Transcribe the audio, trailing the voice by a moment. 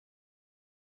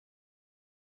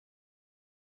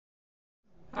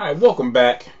Alright, welcome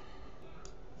back.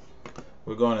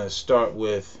 We're going to start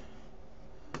with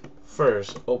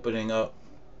first opening up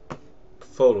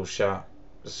Photoshop.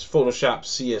 This is Photoshop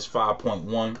CS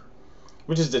 5.1,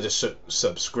 which is the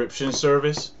subscription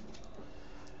service.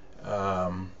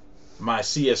 My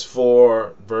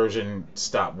CS4 version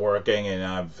stopped working and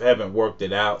I haven't worked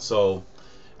it out, so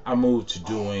I moved to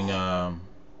doing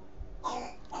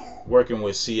working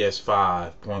with CS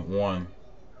 5.1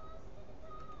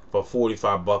 for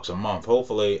 $45 a month.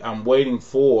 Hopefully, I'm waiting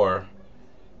for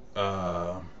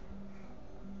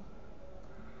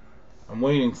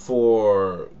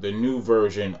the new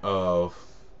version of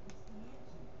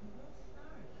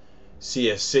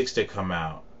CS6 to come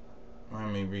out. Let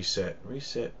me reset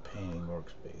painting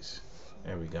workspace.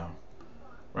 There we go.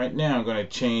 Right now I'm going to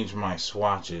change my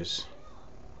swatches.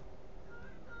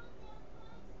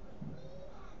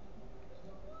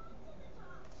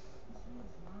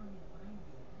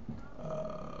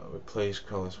 Replace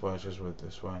color swatches with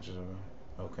the swatches of,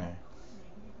 okay.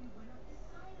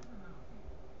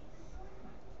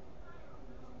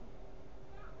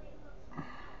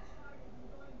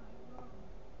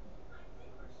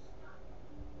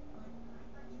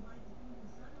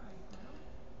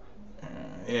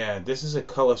 Yeah, this is a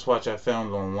color swatch I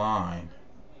found online,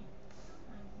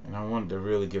 and I wanted to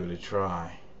really give it a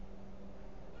try.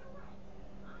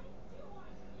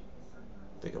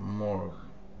 I think a more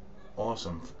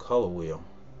awesome color wheel.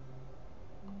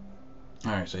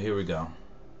 Alright, so here we go.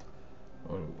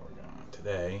 What are we working on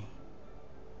today?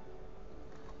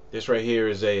 This right here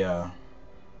is a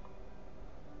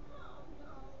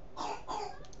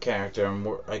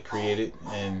character I created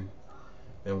and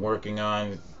been working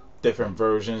on different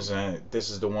versions, and this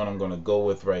is the one I'm going to go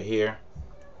with right here.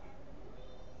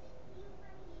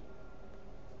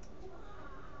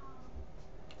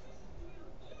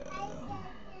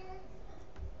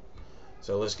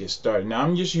 So let's get started. Now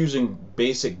I'm just using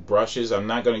basic brushes. I'm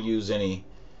not going to use any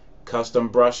custom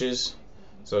brushes.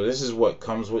 So this is what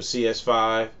comes with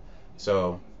CS5.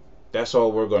 So that's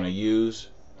all we're going to use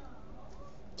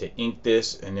to ink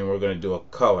this, and then we're going to do a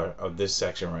color of this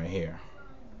section right here.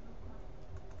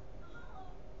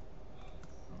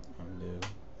 Undo.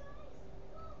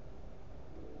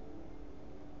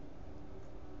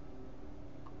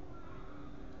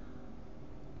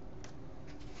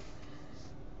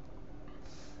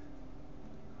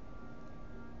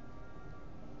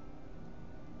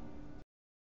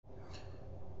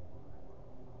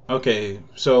 Okay,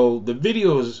 so the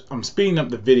videos, I'm speeding up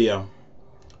the video.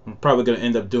 I'm probably going to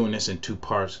end up doing this in 2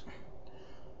 parts.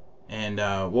 And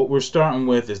what we're starting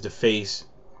with is the face.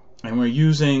 And we're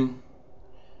using,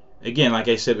 again, like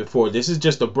I said before, this is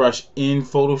just a brush in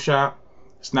Photoshop.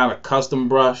 It's not a custom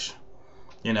brush.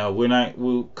 You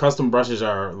know, custom brushes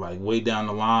are like way down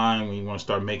the line when you want to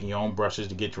start making your own brushes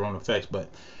to get your own effects. But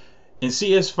in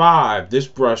CS5, this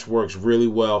brush works really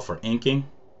well for inking.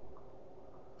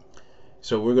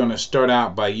 So we're going to start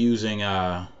out by using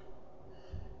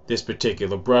this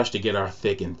particular brush to get our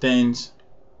thick and thins.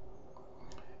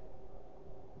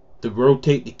 To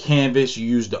rotate the canvas, you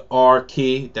use the R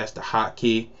key. That's the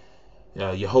hotkey.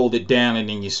 You hold it down and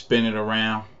then you spin it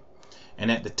around. And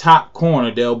at the top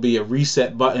corner, there'll be a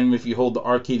reset button if you hold the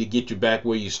R key to get you back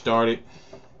where you started.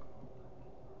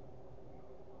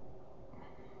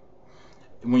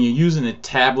 When you're using a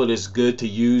tablet, it's good to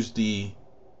use the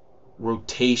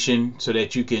rotation so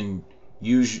that you can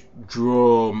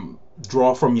draw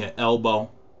from your elbow.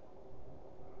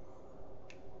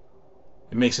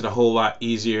 It makes it a whole lot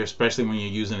easier, especially when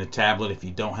you're using a tablet if you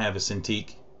don't have a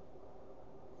Cintiq.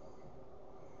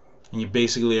 And you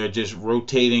basically are just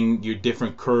rotating your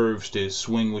different curves to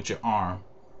swing with your arm.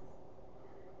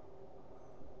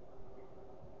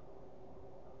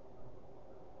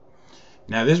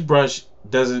 Now this brush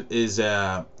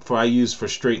I use for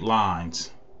straight lines.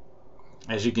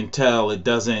 As you can tell, it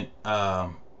doesn't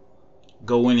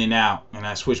go in and out, and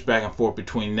I switch back and forth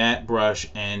between that brush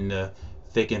and the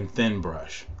thick and thin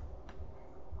brush.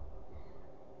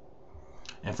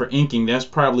 And for inking, that's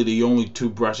probably the only 2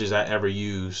 brushes I ever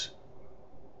use.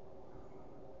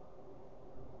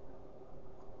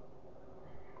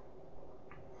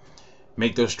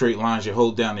 Make those straight lines. You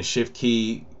hold down the shift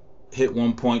key, hit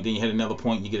one point, then you hit another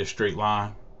point, and you get a straight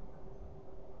line.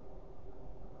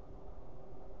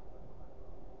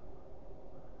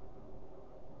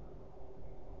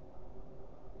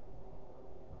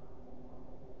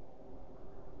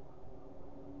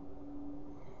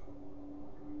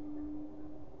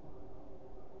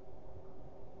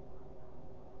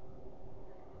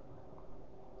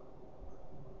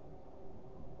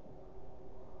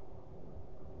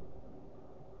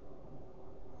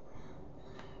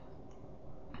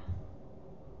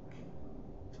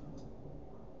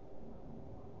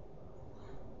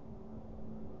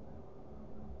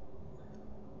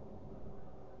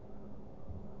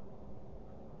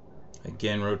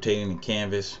 Again, rotating the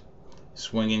canvas,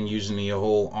 swinging, using your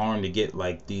whole arm to get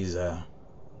like these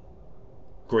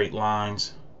great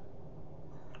lines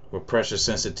with pressure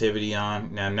sensitivity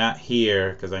on. Now, not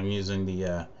here because I'm using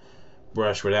the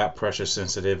brush without pressure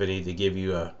sensitivity to give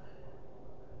you a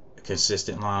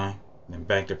consistent line. Then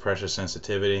back to pressure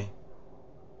sensitivity.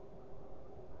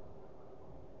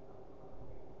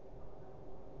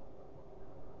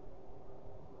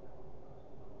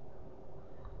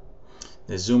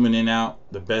 Then zooming in out,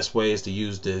 the best way is to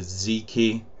use the Z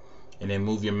key and then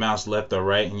move your mouse left or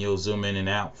right and you'll zoom in and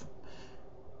out.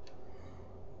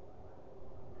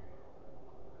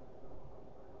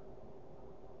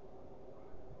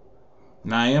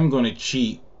 Now I am going to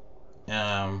cheat.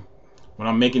 When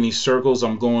I'm making these circles,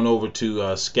 I'm going over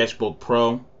to Sketchbook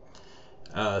Pro.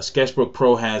 Sketchbook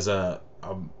Pro has I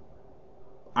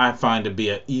find to be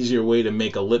an easier way to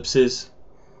make ellipses.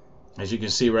 As you can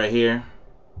see right here,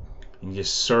 you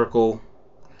just circle,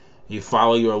 you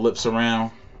follow your ellipse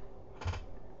around,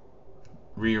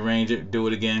 rearrange it, do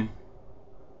it again.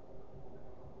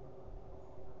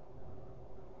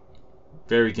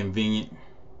 Very convenient.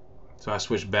 So I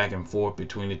switch back and forth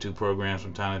between the two programs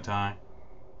from time to time.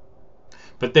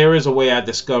 But there is a way I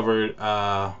discovered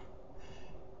that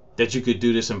you could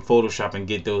do this in Photoshop and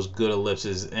get those good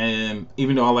ellipses. And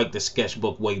even though I like the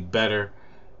Sketchbook way better,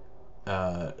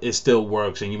 it still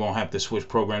works, and you won't have to switch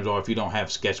programs. Or if you don't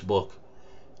have Sketchbook,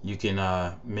 you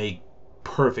can make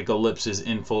perfect ellipses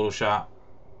in Photoshop.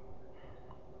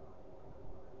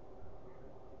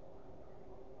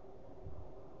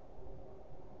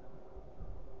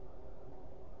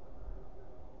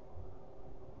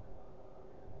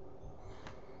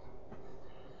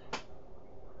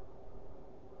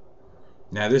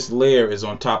 Now this layer is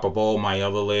on top of all my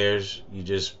other layers. You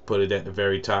just put it at the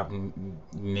very top and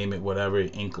name it whatever,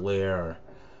 ink layer or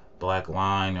black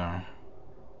line or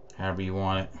however you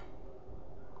want it.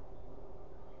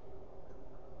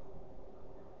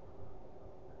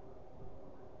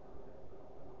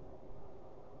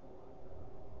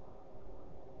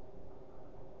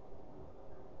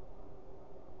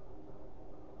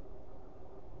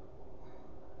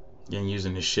 Again,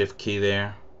 using the shift key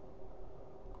there,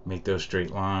 make those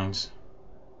straight lines.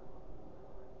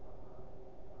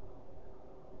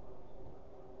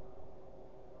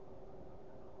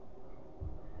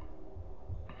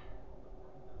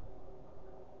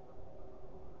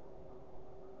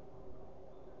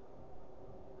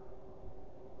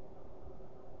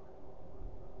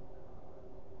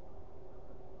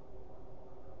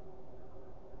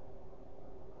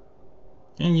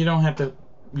 And you don't have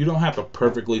to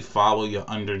perfectly follow your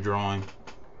underdrawing.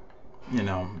 You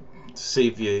know, see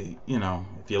if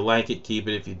if you like it, keep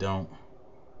it. If you don't,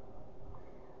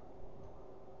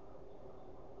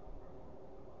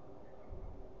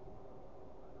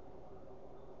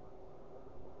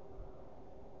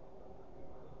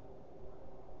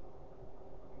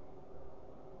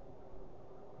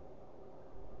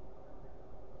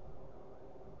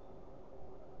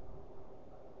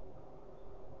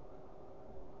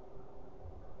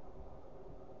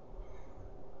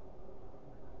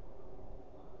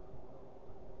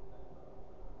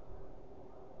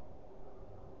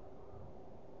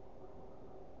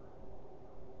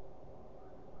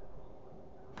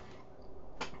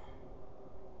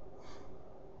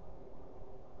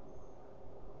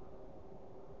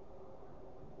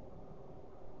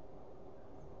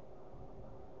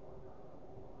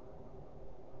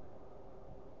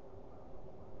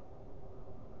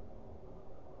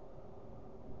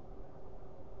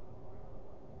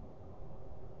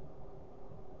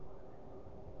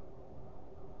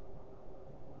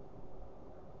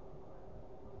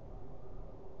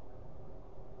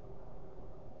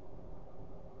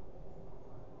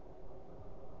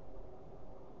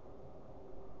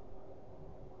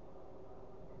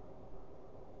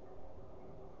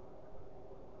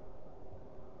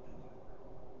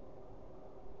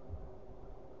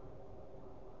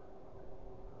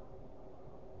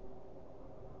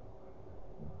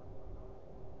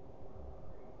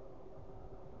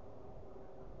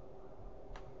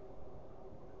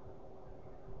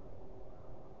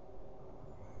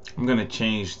 I'm gonna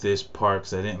change this part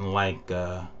because I didn't like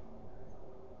the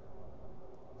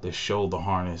shoulder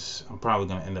harness. I'm probably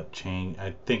gonna end up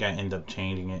I think I end up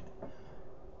changing it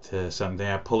to something.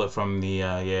 I pull it from the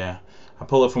I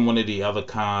pull it from one of the other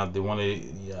one of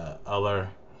the other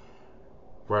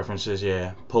references.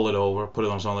 Yeah, pull it over, put it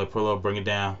on something, pull it over, bring it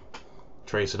down,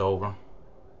 trace it over.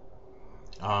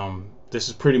 This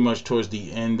is pretty much towards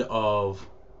the end of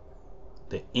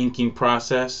the inking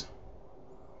process.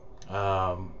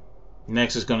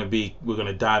 Next is going to be, we're going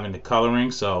to dive into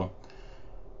coloring. So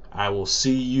I will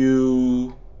see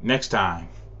you next time.